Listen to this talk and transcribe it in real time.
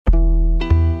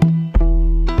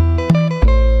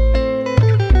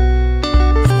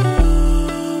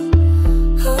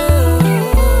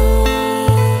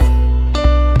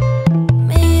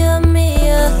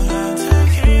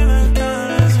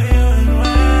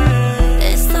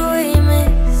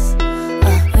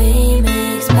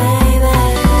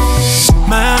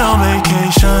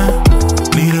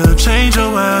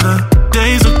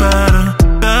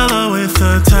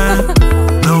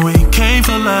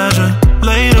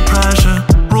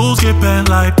get bent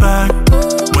like back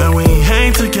when we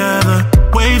hang together,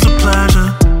 waves of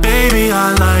pleasure. Baby,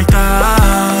 I like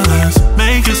that. Let's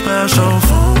make it special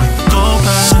before we go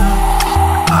back.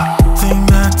 I think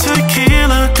that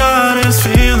tequila got us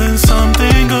feeling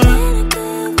something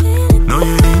good. No,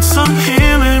 you need some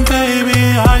healing, baby.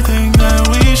 I think that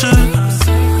we should.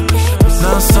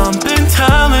 Now something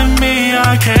telling me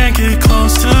I can't get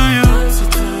close to you.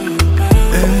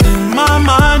 And in my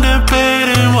mind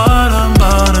debating what I'm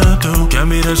about to do. Get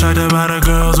me distracted by the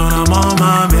girls when I'm on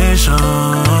my mission.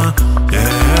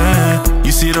 Yeah,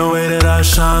 you see the way that I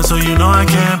shine, so you know I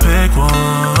can't pick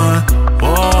one.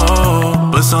 Oh,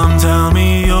 but some tell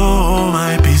me you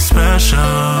might be special,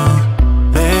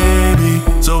 baby.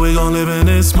 So we gon' live in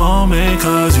this moment,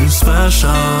 cause you special.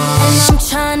 And I'm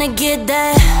tryna get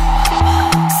that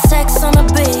sex on the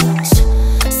beach,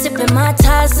 sipping my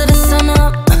ties to the sun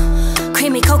up.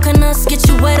 Creamy coconuts get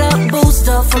you wet up, boost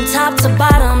up from top to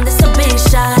bottom. This a big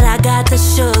shot, I got the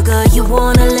sugar. You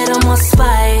want a little more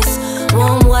spice?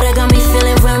 Warm water got me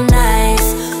feeling real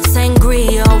nice.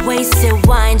 Sangria, wasted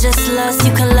wine, just lust.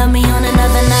 You can love me on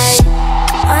another night.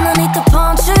 Underneath the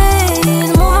palm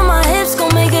trees, moving my hips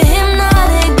gon' make a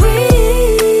hypnotic breeze.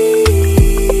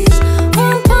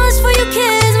 One punch for you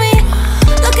kiss me,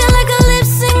 looking like a lip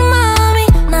sync mommy.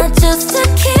 Not just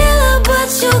tequila, but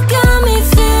you got me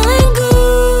feeling good.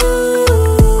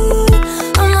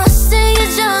 I'm lost in your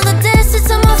jungle, dancing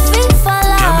till my feet fall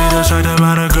out. Get me distracted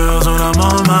by the girls when I'm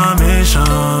on my mission.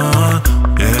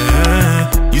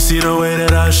 Yeah, you see the way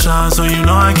that I shine, so you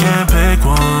know I can't pick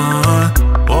one.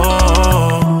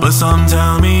 Oh, but some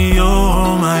tell me you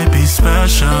might be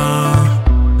special,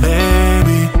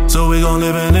 baby. So we gon'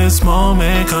 live in this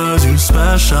moment, cause you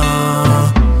special.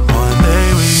 One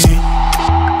day we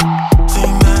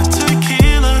think that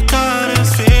tequila got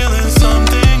us feeling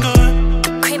something good.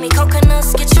 Creamy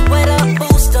coconuts get you wet up,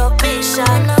 boost up, big shot.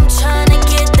 And I'm tryna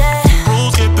get that.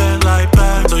 Rules get bent like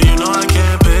back, so you know I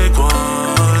can't pick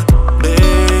one,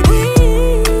 baby.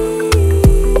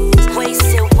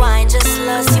 Wasted wine, just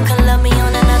lust. You can love me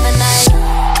on another night.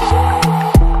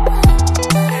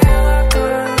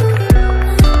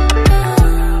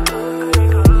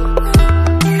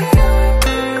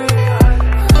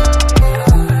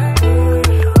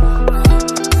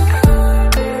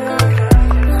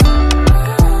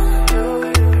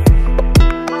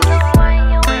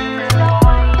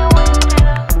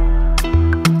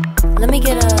 Let me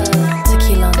get a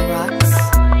tequila on the rocks.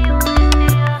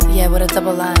 Yeah, with a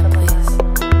double lime, please.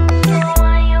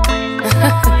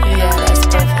 Yeah, that's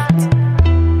perfect.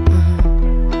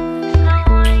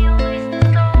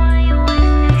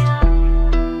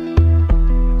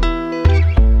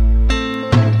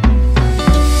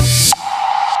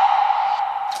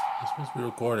 It's supposed to be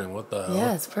recording. What the hell?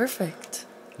 Yeah, it's perfect.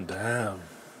 Damn.